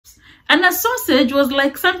And a sausage was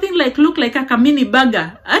like something like, looked like a mini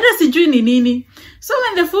burger. Hata sijui ni nini. So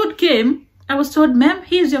when the food came, I was told, ma'am,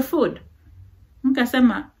 here's your food.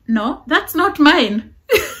 Nikasema, no, that's not mine.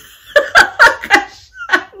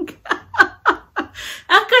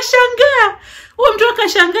 Akashangaa. Huyo mtu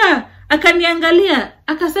akashangaa. Akaniangalia.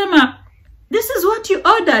 Akasema, this is what you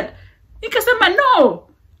ordered. Nikasema, no,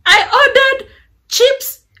 I ordered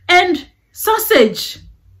chips and sausage.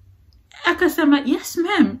 Akasema, yes,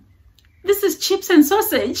 ma'am. This is chips and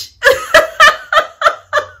sausage.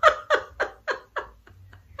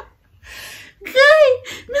 Guy,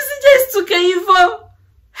 misijastuka hivyo.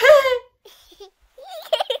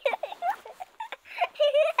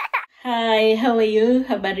 Hi, how are you?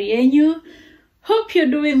 Habari yenyu? Hope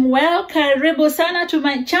you're doing well. Karibu sana to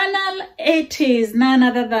my channel. It is none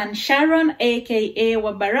other than Sharon, aka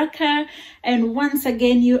Baraka, and once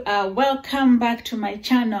again you are welcome back to my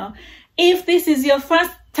channel. If this is your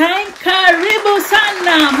first time, karibu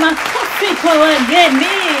sana, makofi kwa wageni.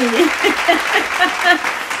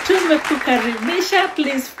 Tumekukaribisha.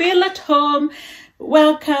 Please feel at home.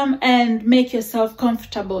 Welcome and make yourself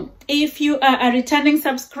comfortable. If you are a returning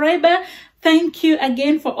subscriber, thank you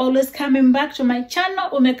again for always coming back to my channel.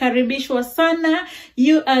 Umekaribishwa sana.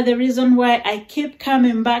 You are the reason why I keep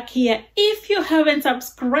coming back here. If you haven't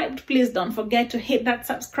subscribed, please don't forget to hit that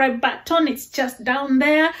subscribe button. It's just down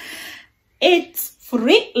there. It's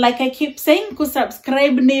free. Like I keep saying,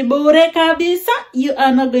 kusubscribe ni bure kabisa. You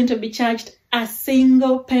are not going to be charged a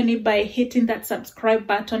single penny by hitting that subscribe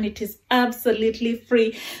button. It is absolutely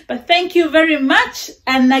free. But thank you very much.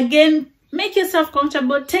 And again, make yourself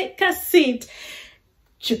comfortable. Take a seat.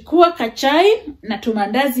 Chukua kachai na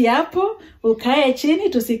tumandazi hapo. Ukae chini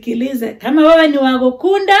tusikilize. Kama wewe ni wa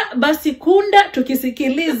kunda, basi kunda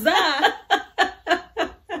tukisikiliza.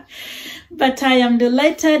 But I am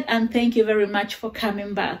delighted and thank you very much for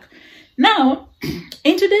coming back. Now,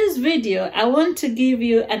 in today's video, I want to give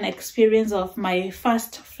you an experience of my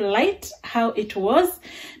first flight, how it was.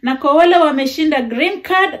 Na kwa wale wameshinda green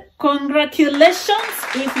card, congratulations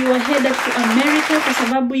if you are headed to America kwa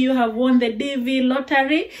sababu you have won the DV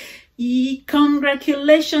lottery.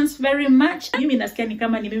 Congratulations very much. Mimi nasikia ni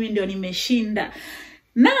kama ni mimi ndio nimeshinda.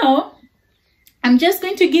 Now, I'm just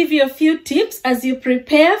going to give you a few tips as you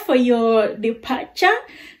prepare for your departure.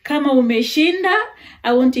 Kama umeshinda,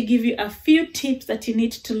 I want to give you a few tips that you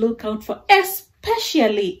need to look out for,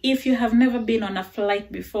 especially if you have never been on a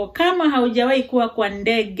flight before. Kama haujawahi kuwa kwa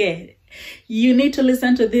ndege, you need to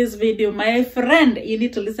listen to this video. My friend, you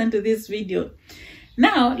need to listen to this video.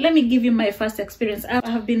 Now, let me give you my first experience. I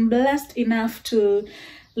have been blessed enough to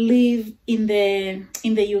live in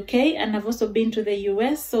the UK, and I've also been to the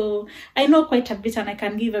US, so I know quite a bit and I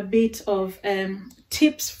can give a bit of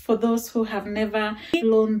tips for those who have never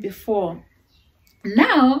flown before.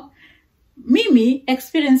 Now, mimi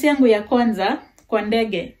experience yangu ya kwanza kwa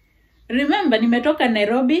ndege. Remember, nimetoka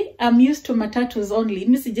Nairobi. I'm used to matatus only.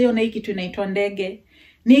 Mimi sijaona hii kitu inaitwa ndege.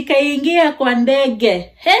 Nikaingia kwa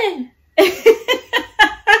ndege. Hey!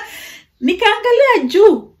 Nikaangalia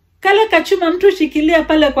juu. Kale kachuma mtu shikilia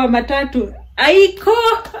pale kwa matatu. Aiko.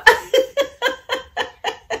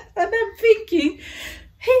 And I'm thinking,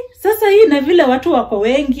 hey, sasa hii na vile watu wako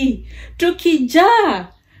wengi. Tukijaa.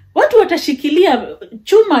 Watu watashikilia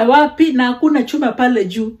chuma wapi na hakuna chuma pale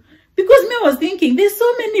juu. Because me was thinking, there's so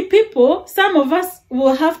many people, some of us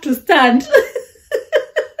will have to stand.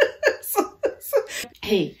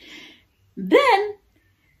 Hey, then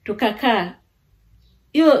tukakaa.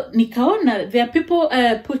 Yo, nikaona there are people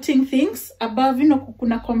putting things above, you know,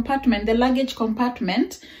 kuna compartment, the luggage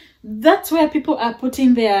compartment. That's where people are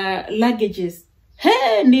putting their luggages.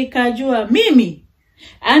 Hey, nikajua mimi.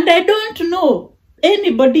 And I don't know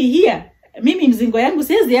anybody here. Mimi mzingo yangu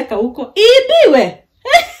siwezi yaka huko. Ibiwe.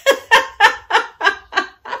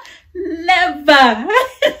 Never.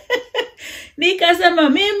 Nikasema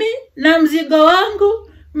mimi na mzigo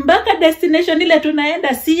wangu mpaka destination ile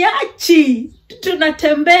tunaenda siachi.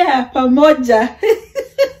 Tunatembea pamoja.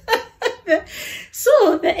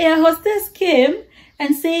 So the air hostess came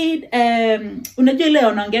and said, unajua ile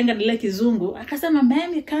wanaongeanga ile kizungu, akasema,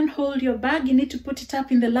 ma'am, you can't hold your bag, you need to put it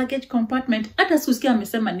up in the luggage compartment. Hata sikusikia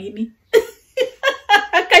amesema nini.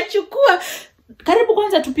 Akachukua, karibu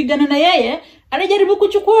kwanza tupigane na yeye, anajaribu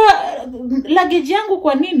kuchukua luggage yangu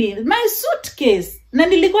kwa nini? My suitcase. Na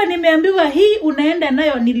nilikuwa nimeambiwa hii unaenda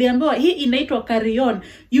nayo, niliambiwa hii inaitwa carry on.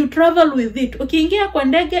 You travel with it. Ukiingia kwa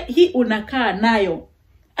ndege hii unakaa nayo.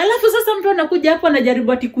 Alafu sasa mtu anakuja hapo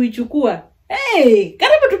anajaribu ati kuichukua. Hey,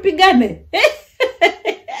 karibu tupigane.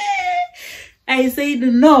 I said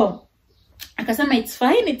no. Akasema it's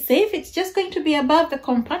fine, it's safe, it's just going to be above the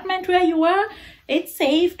compartment where you are. it's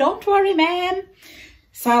safe, don't worry ma'am.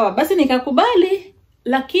 Sawa, basi nikakubali,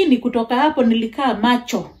 lakini kutoka hapo nilikaa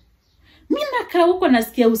macho. Mimi nakaa huko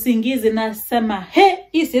nasikia usingizi nasema,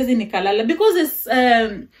 hii siwezi nikalala, because it's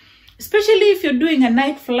especially if you're doing a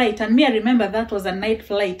night flight, and me I remember that was a night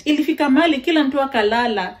flight. Ilifika mahali kila mtu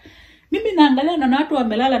akalala. Mimi naangalia na watu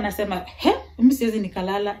wamelala nasema, mimi siwezi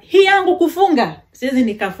nikalala. Hii yangu kufunga, siwezi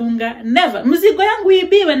nikafunga. Never. Mzigo yangu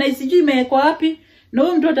ibiwe na isijui imewekwa wapi. Na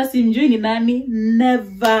huyo mtu hata simjui ni nani.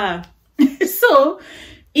 Never. So,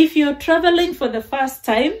 if you're traveling for the first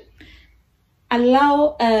time,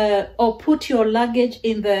 allow or put your luggage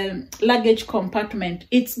in the luggage compartment.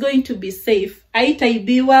 It's going to be safe.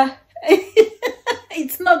 Aitaibiwa.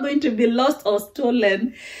 It's not going to be lost or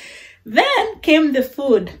stolen. Then came the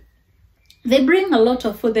food. They bring a lot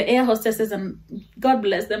of food, the air hostesses, and God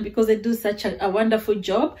bless them because they do such a wonderful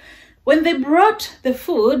job. When they brought the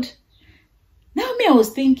food, now me, I was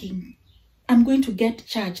thinking, I'm going to get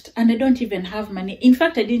charged and I don't even have money. In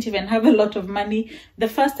fact, I didn't even have a lot of money. The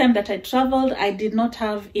first time that I traveled, I did not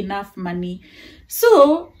have enough money.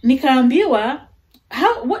 So, nikaambiwa,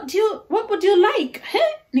 what would you like?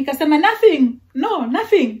 Nikasema, nothing. No,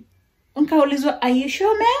 nothing. Nikaulizwa, are you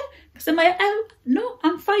sure, man? Nikasema, no,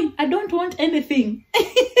 I'm fine. I don't want anything.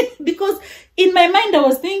 Because in my mind, I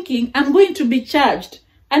was thinking, I'm going to be charged.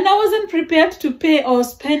 And I wasn't prepared to pay or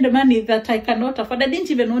spend money that I cannot afford. I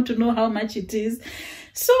didn't even want to know how much it is.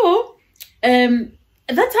 So,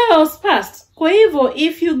 that's how I was passed. Kwa hivyo,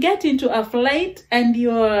 if you get into a flight and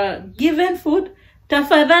you're given food,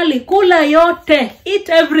 tafadhali kula yote. Eat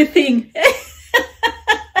everything.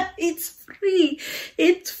 It's free.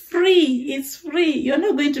 It's free. It's free. You're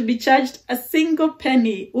not going to be charged a single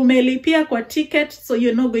penny. Umelipia kwa ticket, so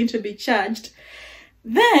you're not going to be charged.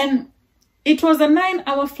 Then, it was a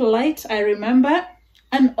 9-hour flight, I remember.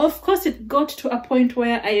 And of course, it got to a point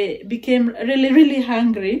where I became really, really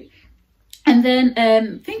hungry. And then,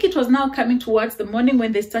 I think it was now coming towards the morning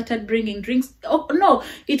when they started bringing drinks. Oh, no,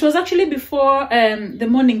 it was actually before the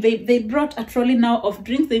morning. They brought a trolley now of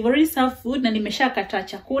drinks. They've already served food na nimeshakata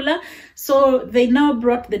chakula. So, they now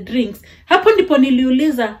brought the drinks. Hapo ndipo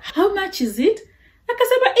niliuliza, how much is it?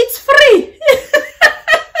 Akasema, it's free.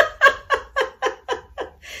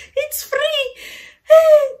 It's free.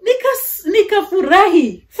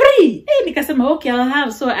 Nikafurahi. Free. Nikasema, okay, I'll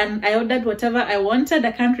have. So, and I ordered whatever I wanted.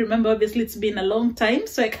 I can't remember. Obviously, it's been a long time.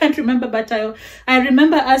 So, I can't remember. But I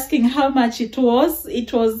remember asking how much it was.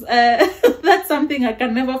 It was, that's something I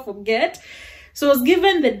can never forget. So, I was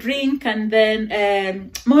given the drink. And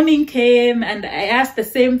then morning came. And I asked the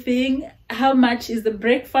same thing. How much is the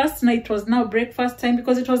breakfast? Now, it was now breakfast time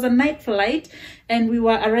because it was a night flight. And we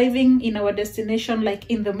were arriving in our destination like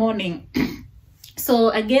in the morning. So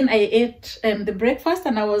again, I ate the breakfast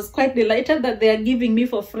and I was quite delighted that they are giving me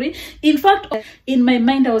for free. In fact, in my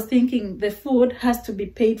mind, I was thinking the food has to be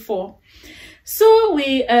paid for. So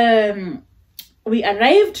we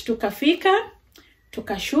arrived, tukafika,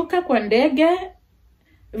 tukashuka kwa ndege.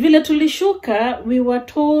 Vile tulishuka, we were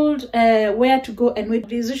told where to go, and it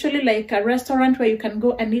is usually like a restaurant where you can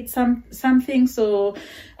go and eat something. So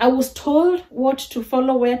I was told what to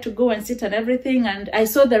follow, where to go and sit and everything. And I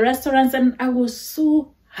saw the restaurants and I was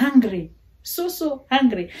so hungry. So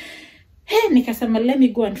hungry. Hey, nikasema, let me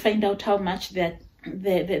go and find out how much the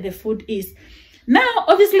food is. Now,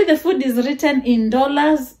 obviously the food is written in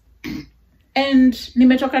dollars. And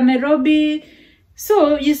nimetoka Nairobi.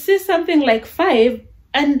 So you see something like 5.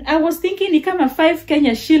 And I was thinking, ni kama 5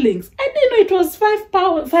 Kenya shillings. I didn't know it was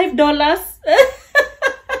 $5.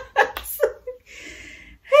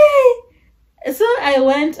 So I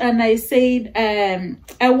went and I said,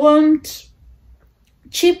 I want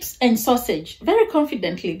chips and sausage. Very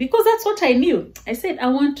confidently, because that's what I knew. I said, I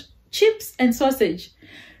want chips and sausage.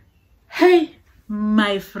 Hey,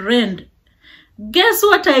 my friend, guess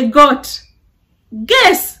what I got?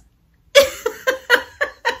 Guess!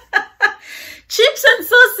 Chips and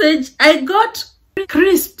sausage, I got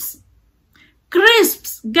crisps.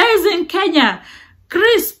 Crisps. Guys in Kenya,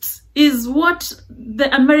 crisps is what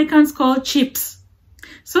the Americans call chips.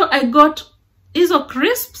 So I got hizo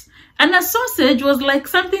crisps, and a sausage was like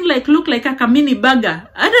something like, looked like a mini burger.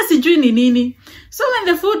 Hata sijui ni nini. So when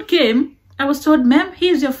the food came, I was told, ma'am,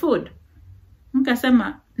 here's your food.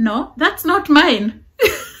 Nikasema, no, that's not mine.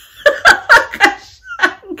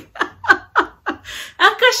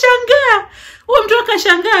 Akashangaa. Huyo mtu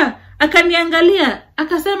akashangaa, akaniangalia,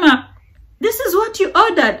 akasema, this is what you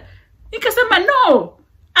ordered. Nikasema, no,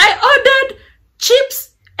 I ordered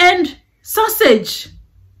chips and sausage.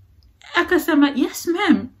 Akasema, yes,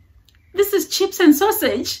 ma'am, this is chips and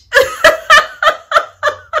sausage.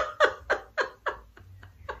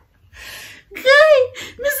 Guys,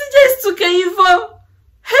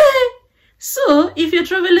 So if you're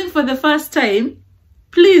traveling for the first time,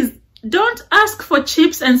 please don't ask for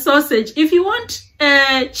chips and sausage. If you want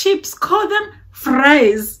chips, call them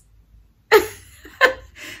fries.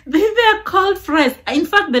 They are called fries. In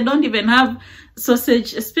fact, they don't even have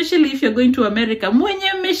sausage, especially if you're going to America.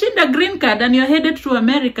 Mwenye umeshinda green card and you're headed to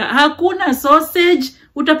America, hakuna sausage.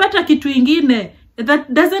 Utapata kitu ingine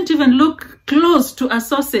that doesn't even look close to a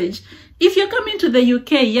sausage. If you're coming to the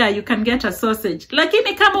UK, yeah, you can get a sausage.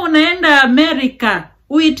 Lakini kama unaenda America,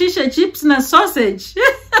 uitisha chips na sausage.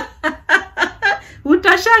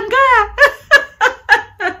 Utashangaa.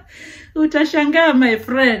 Utashangaa, my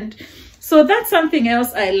friend. So that's something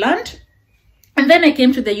else I learned. And then I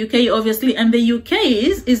came to the UK, obviously, and the UK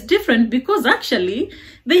is different because actually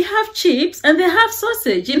they have chips and they have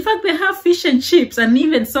sausage. In fact, they have fish and chips and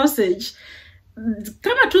even sausage.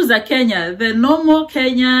 Kama tu za Kenya, the normal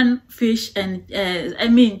Kenyan fish and,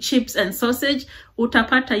 chips and sausage,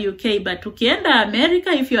 utapata UK. But ukienda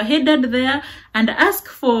America, if you're headed there and ask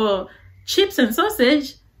for chips and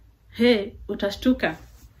sausage, hey, utashtuka.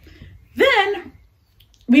 Then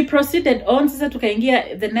we proceeded on. Sasa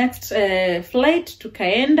tukaingia the next flight.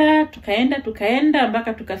 Tukaenda,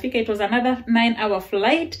 mpaka tukafika. It was another 9-hour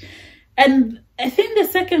flight. And I think the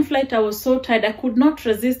second flight I was so tired. I could not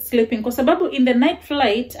resist sleeping. Kwa sababu in the night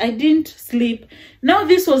flight, I didn't sleep. Now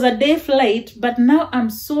this was a day flight, but now I'm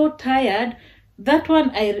so tired. That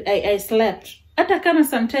one I slept. Hata kama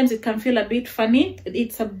sometimes it can feel a bit funny.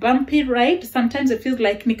 It's a bumpy ride. Sometimes it feels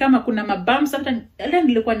like ni kama kuna mabumps. Sometimes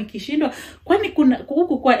nilikuwa nikishindwa. Kwani kuna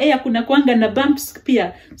huku kwa air kuna kuanga na bumps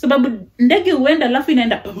pia. Sababu ndege huenda alafu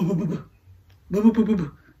inaenda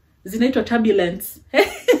zinaitwa turbulence.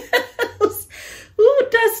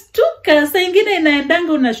 Utastuka. Saa ingine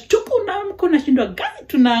inaendanga unashtuka unaamka unashindwa gani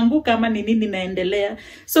tunaanguka ama ni nini inaendelea.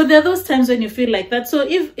 So there are those times when you feel like that. So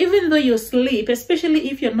even though you sleep,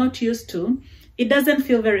 especially if you're not used to, it doesn't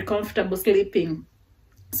feel very comfortable sleeping.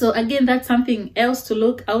 So again, that's something else to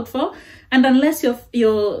look out for. And unless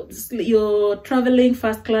you're traveling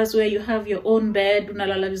first class where you have your own bed,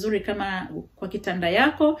 unalala vizuri kama kwa kitanda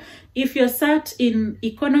yako. If you're sat in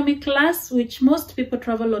economy class, which most people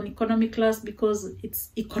travel on economy class because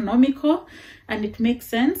it's economical and it makes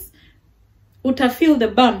sense, uta feel the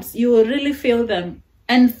bumps. You will really feel them.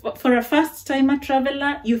 And for a first-timer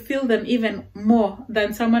traveler, you feel them even more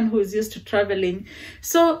than someone who is used to traveling.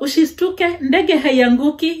 So, ushistuke, ndege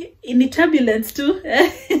hayanguki, ini turbulence too.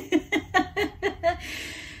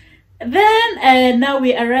 Then, now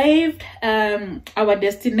we arrived our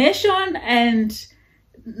destination, and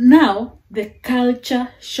now the culture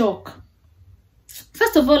shock.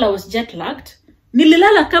 First of all, I was jet-lagged.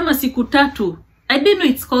 Nililala kama siku tatu. I didn't know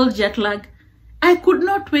it's called jet-lag. I could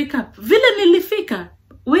not wake up. Vile nilifika.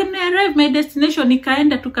 When I arrived my destination,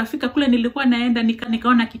 nikaenda tukafika kule nilikuwa naenda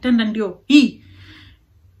nikaona kitanda ndio hii.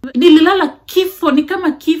 Nililala kifo, ni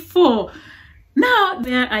kama kifo. Now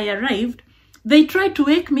there I arrived, they tried to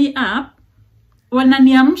wake me up.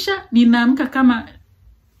 Wananiamsha, ninaamka kama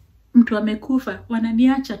mtu amekufa.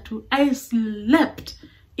 Wananiacha tu. I slept.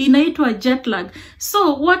 Inaitwa jet lag.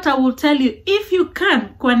 So what I will tell you, if you can,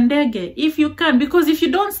 kwa ndege, if you can, because if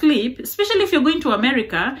you don't sleep, especially if you're going to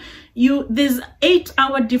America, there's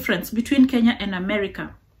 8-hour difference between Kenya and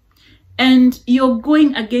America. And you're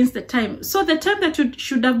going against the time. So the time that you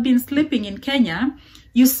should have been sleeping in Kenya,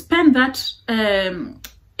 you spend that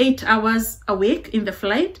 8 hours awake in the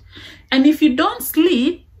flight. And if you don't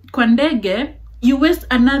sleep, kwa ndege, you waste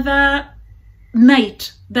another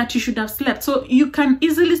night that you should have slept. So you can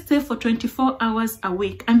easily stay for 24 hours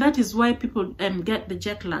awake. And that is why people get the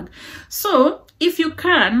jet lag. So if you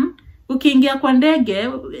can, ukiingia kwa ndege,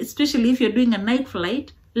 especially if you're doing a night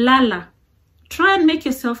flight, lala. Try and make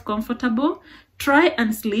yourself comfortable. Try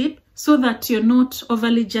and sleep so that you're not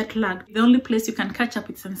overly jet lagged. The only place you can catch up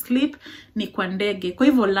with some sleep ni kwa ndege. Kwa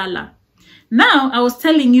hivyo lala. Now, I was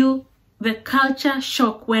telling you the culture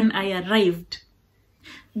shock when I arrived.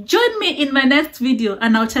 Join me in my next video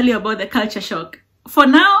and I'll tell you about the culture shock. For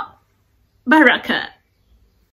now, Baraka.